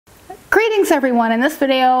Greetings everyone. In this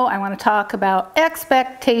video I want to talk about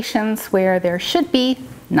expectations where there should be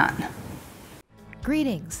none.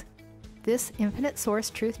 Greetings. This infinite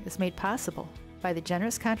source truth is made possible by the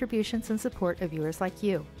generous contributions and support of viewers like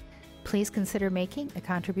you. Please consider making a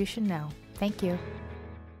contribution now. Thank you.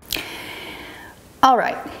 All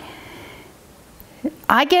right.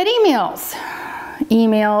 I get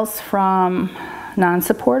emails from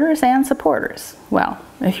non-supporters and supporters. Well,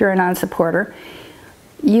 if you're a non-supporter,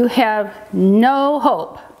 you have no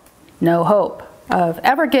hope of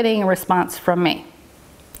ever getting a response from me.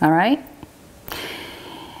 All right?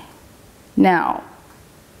 Now,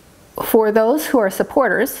 for those who are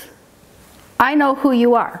supporters, I know who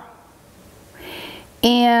you are.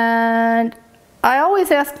 And I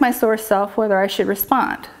always ask my source self whether I should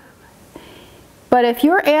respond. But if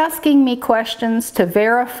you're asking me questions to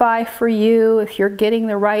verify for you if you're getting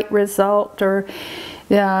the right result or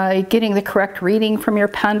getting the correct reading from your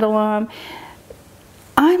pendulum,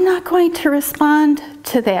 I'm not going to respond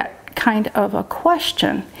to that kind of a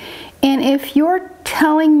question. And if you're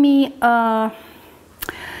telling me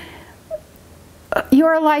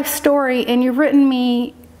your life story and you've written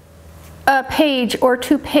me a page or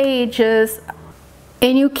 2 pages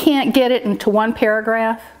and you can't get it into 1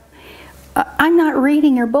 paragraph, I'm not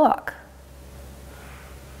reading your book.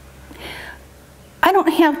 I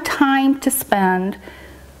don't have time to spend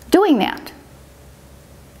doing that.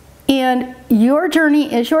 And your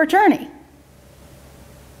journey is your journey.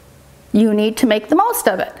 You need to make the most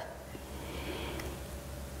of it.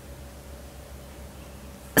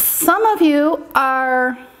 Some of you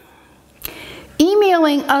are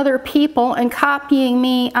emailing other people and copying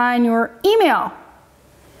me on your email.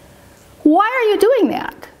 Why are you doing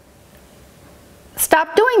that?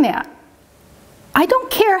 Stop doing that. I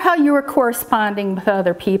don't care how you are corresponding with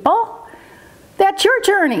other people. That's your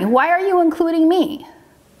journey. Why are you including me?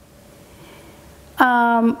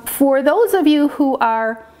 For those of you who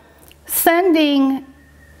are sending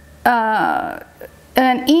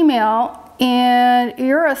an email and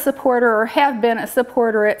you're a supporter or have been a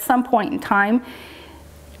supporter at some point in time,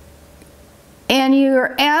 and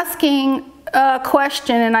you're asking a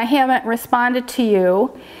question and I haven't responded to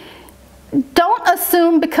you, don't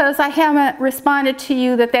assume because I haven't responded to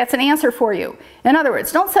you that that's an answer for you. In other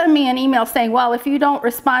words, don't send me an email saying, well, if you don't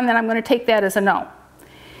respond, then I'm going to take that as a no.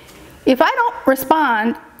 If I don't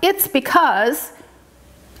respond, it's because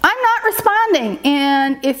I'm not responding.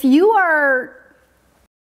 And if you are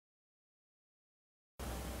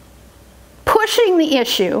pushing the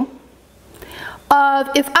issue of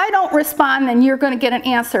if I don't respond, then you're going to get an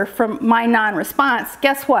answer from my non-response,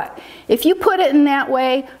 guess what? If you put it in that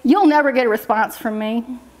way, you'll never get a response from me.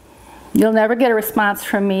 You'll never get a response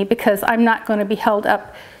from me because I'm not going to be held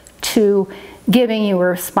up to giving you a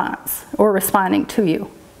response or responding to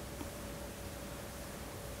you.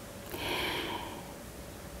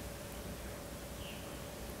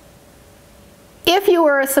 If you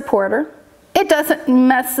are a supporter, it doesn't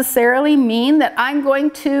necessarily mean that I'm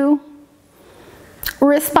going to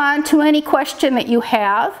respond to any question that you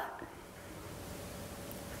have.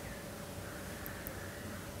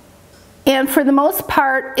 And for the most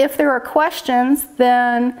part, if there are questions,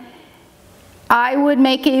 then I would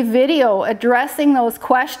make a video addressing those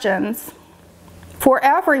questions for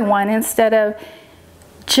everyone instead of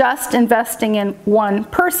just investing in one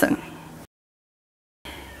person.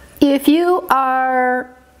 If you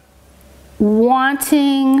are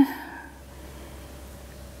wanting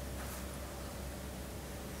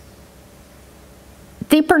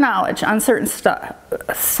deeper knowledge on certain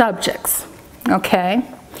subjects, okay?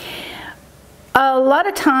 A lot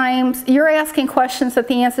of times you're asking questions that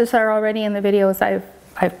the answers are already in the videos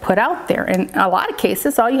I've put out there. In a lot of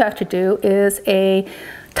cases, all you have to do is a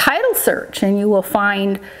title search and you will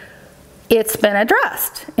find it's been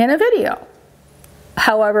addressed in a video.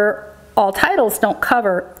 However, all titles don't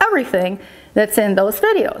cover everything that's in those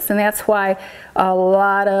videos, and that's why a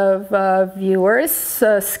lot of viewers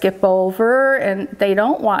skip over and they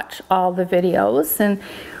don't watch all the videos, and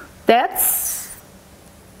that's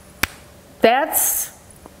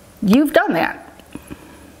you've done that.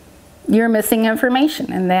 You're missing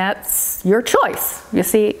information, and that's your choice. You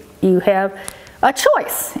see, you have a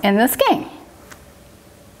choice in this game.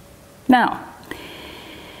 Now,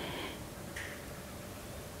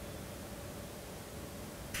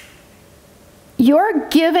 your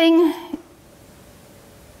giving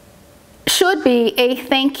should be a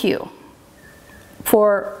thank you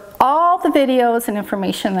for all the videos and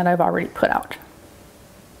information that I've already put out,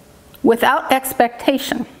 without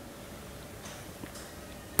expectation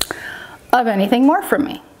of anything more from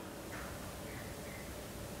me.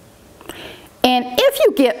 And if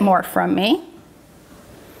you get more from me,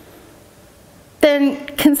 then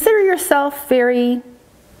consider yourself very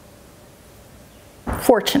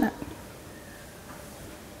fortunate.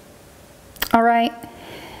 All right?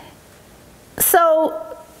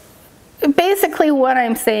 So basically what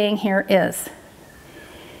I'm saying here is,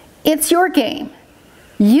 it's your game.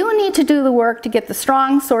 You need to do the work to get the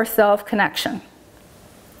strong source self connection.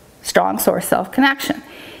 Strong source self connection.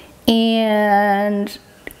 And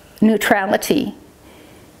neutrality.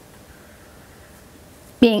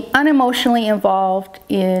 Being unemotionally involved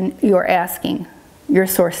in your asking your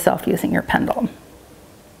source self using your pendulum.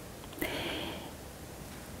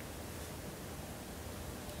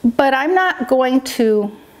 But I'm not going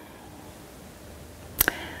to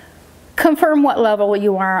confirm what level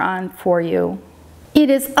you are on for you. It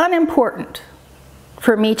is unimportant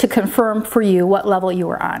for me to confirm for you what level you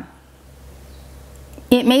are on.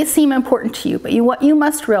 It may seem important to you, but what you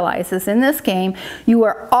must realize is in this game, you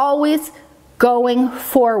are always going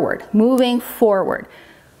forward, moving forward,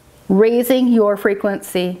 raising your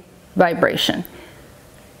frequency vibration.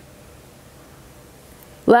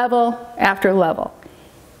 Level after level.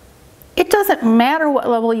 It doesn't matter what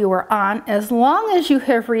level you are on as long as you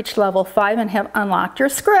have reached level 5 and have unlocked your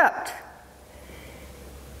script.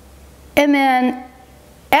 And then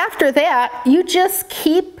after that, you just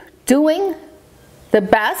keep doing the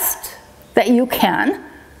best that you can,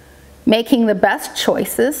 making the best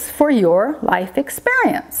choices for your life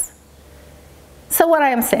experience. So what I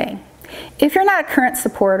am saying, if you're not a current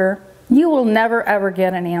supporter, you will never ever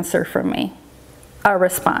get an answer from me, a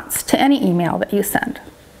response to any email that you send.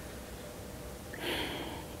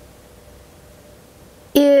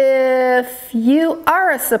 If you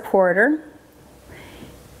are a supporter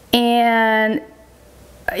and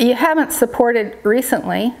you haven't supported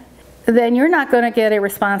recently, then you're not going to get a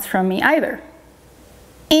response from me either.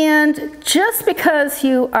 And just because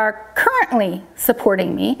you are currently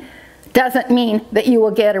supporting me doesn't mean that you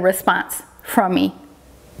will get a response from me.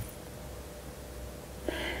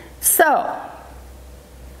 So,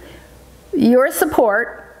 your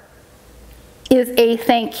support is a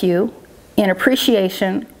thank you in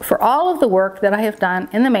appreciation for all of the work that I have done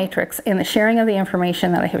in the Matrix and the sharing of the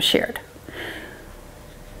information that I have shared.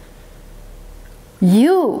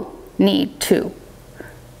 You need to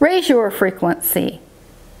raise your frequency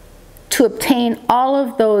to obtain all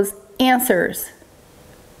of those answers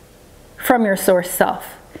from your source self.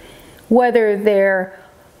 Whether they're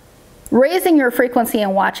raising your frequency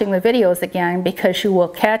and watching the videos again because you will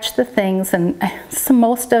catch the things, and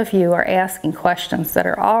most of you are asking questions that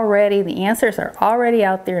are already, the answers are already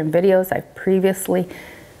out there in videos I've previously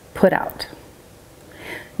put out.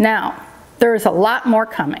 Now, there's a lot more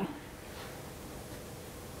coming.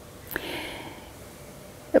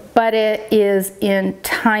 But it is in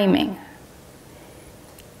timing.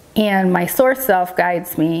 And my source self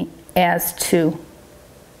guides me as to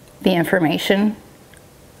the information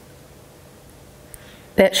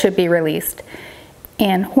that should be released,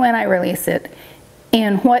 and when I release it,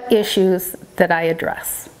 and what issues that I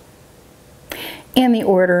address, and the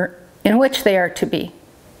order in which they are to be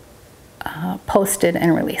posted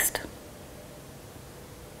and released.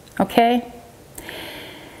 Okay?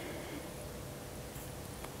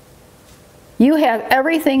 You have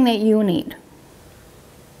everything that you need.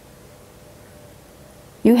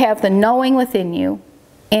 You have the knowing within you,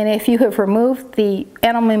 and if you have removed the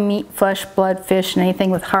animal meat, flesh, blood, fish, and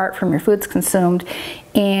anything with heart from your foods consumed,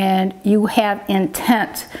 and you have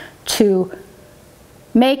intent to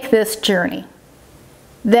make this journey,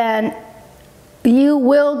 then you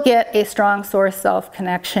will get a strong source self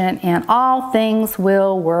connection, and all things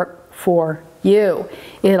will work for you.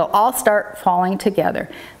 It'll all start falling together.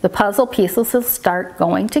 The puzzle pieces will start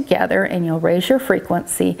going together, and you'll raise your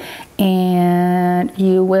frequency, and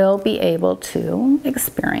you will be able to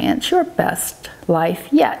experience your best life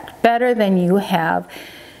yet, better than you have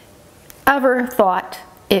ever thought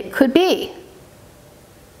it could be.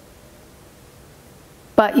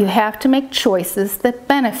 But you have to make choices that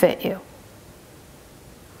benefit you.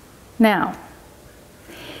 Now,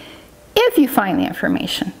 if you find the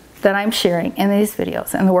information that I'm sharing in these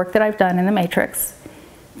videos and the work that I've done in the Matrix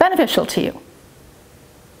beneficial to you,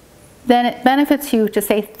 then it benefits you to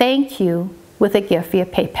say thank you with a gift via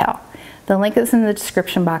PayPal. The link is in the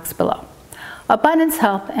description box below. Abundance,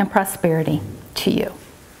 health, and prosperity to you.